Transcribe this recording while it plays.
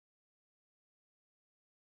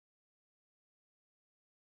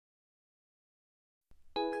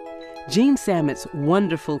Jean Sammet's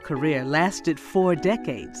wonderful career lasted 4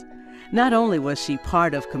 decades. Not only was she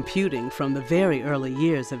part of computing from the very early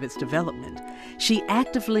years of its development, she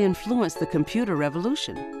actively influenced the computer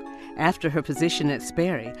revolution. After her position at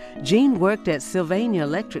Sperry, Jean worked at Sylvania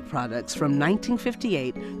Electric Products from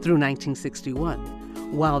 1958 through 1961.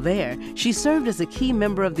 While there, she served as a key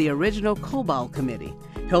member of the original COBOL committee,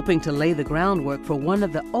 helping to lay the groundwork for one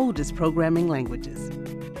of the oldest programming languages.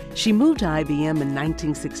 She moved to IBM in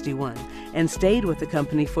 1961 and stayed with the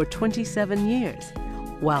company for 27 years.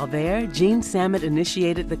 While there, Jean Sammet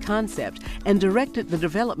initiated the concept and directed the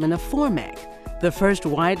development of Formac, the first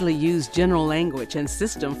widely used general language and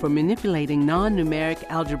system for manipulating nonnumeric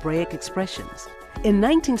algebraic expressions. In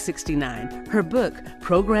 1969, her book,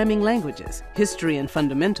 Programming Languages, History and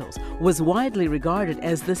Fundamentals, was widely regarded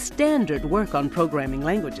as the standard work on programming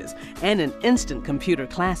languages and an instant computer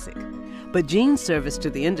classic. But Jean's service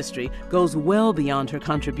to the industry goes well beyond her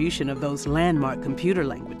contribution of those landmark computer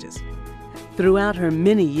languages. Throughout her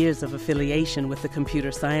many years of affiliation with the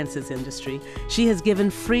computer sciences industry, she has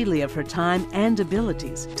given freely of her time and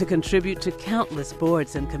abilities to contribute to countless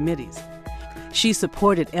boards and committees. She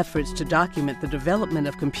supported efforts to document the development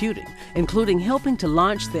of computing, including helping to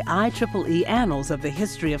launch the IEEE Annals of the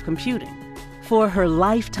History of Computing. For her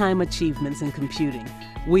lifetime achievements in computing,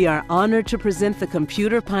 we are honored to present the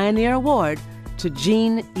Computer Pioneer Award to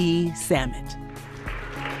Jean E. Sammet.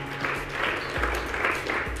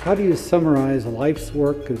 How do you summarize the life's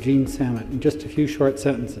work of Jean Sammet in just a few short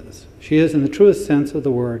sentences? She is, in the truest sense of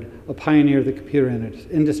the word, a pioneer of the computer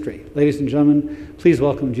industry. Ladies and gentlemen, please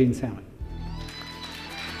welcome Jean Sammet.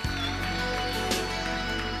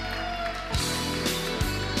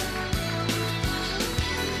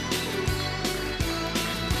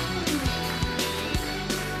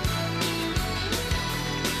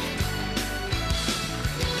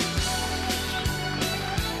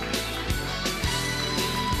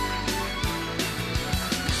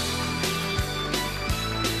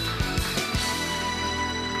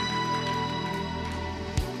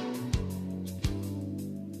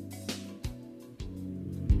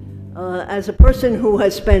 As a person who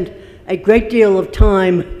has spent a great deal of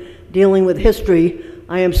time dealing with history,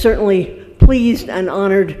 I am certainly pleased and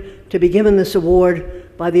honored to be given this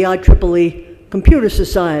award by the IEEE Computer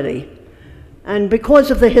Society. And because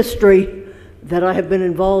of the history that I have been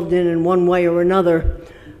involved in one way or another,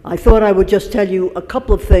 I thought I would just tell you a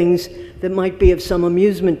couple of things that might be of some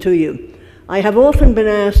amusement to you. I have often been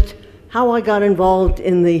asked how I got involved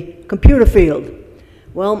in the computer field.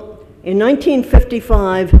 Well, in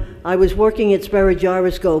 1955, I was working at Sperry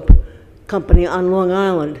Gyroscope Co on Long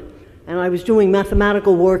Island, and I was doing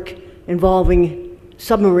mathematical work involving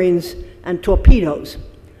submarines and torpedoes.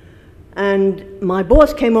 And my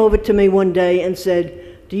boss came over to me one day and said,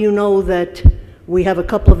 "Do you know that we have a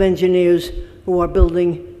couple of engineers who are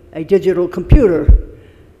building a digital computer?"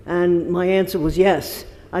 And my answer was yes.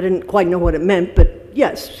 I didn't quite know what it meant, but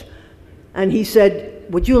yes. And he said,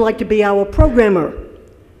 "Would you like to be our programmer?"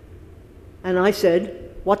 And I said,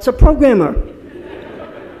 "What's a programmer?"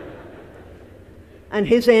 And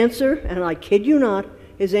his answer, and I kid you not,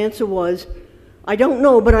 his answer was, "I don't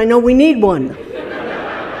know, but I know we need one."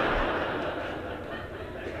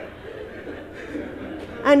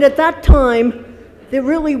 And at that time, there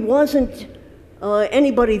really wasn't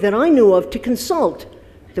anybody that I knew of to consult.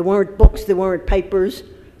 There weren't books, there weren't papers.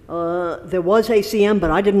 There was ACM,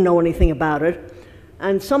 but I didn't know anything about it.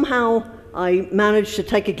 And somehow I managed to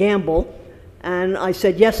take a gamble, and I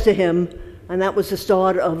said yes to him, and that was the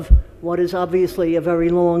start of what is obviously a very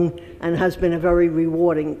long and has been a very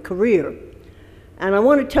rewarding career. And I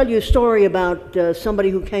want to tell you a story about somebody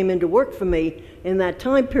who came in to work for me in that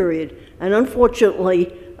time period. And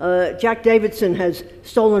unfortunately, Jack Davidson has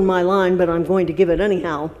stolen my line, but I'm going to give it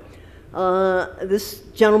anyhow. This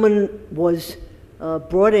gentleman was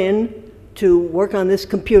brought in to work on this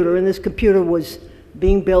computer, and this computer was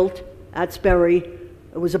being built at Sperry.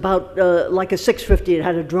 It was about like a 650. It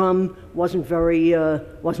had a drum, wasn't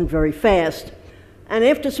very fast. And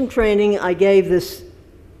after some training, I gave this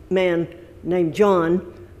man named John,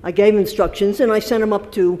 I gave instructions, and I sent him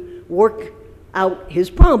up to work out his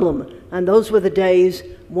problem. And those were the days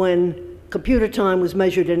when computer time was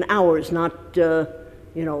measured in hours, not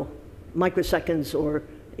microseconds or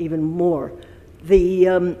even more.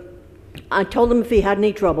 I told him if he had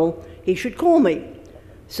any trouble, he should call me.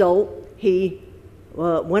 So he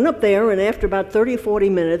went up there, and after about 30 or 40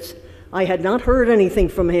 minutes, I had not heard anything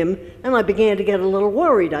from him, and I began to get a little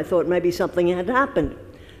worried. I thought maybe something had happened.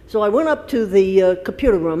 So I went up to the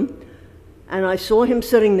computer room, and I saw him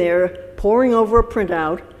sitting there poring over a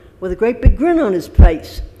printout with a great big grin on his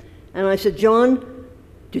face. And I said, "John,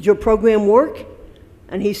 "Did your program work?"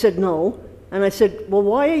 And he said, "No." And I said, "Well,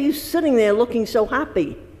 why are you sitting there looking so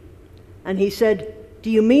happy?" And he said, "Do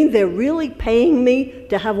you mean they're really paying me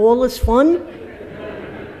to have all this fun?"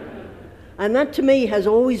 And that to me has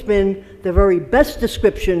always been the very best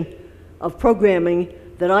description of programming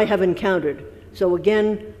that I have encountered. So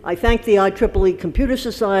again, I thank the IEEE Computer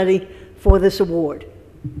Society for this award.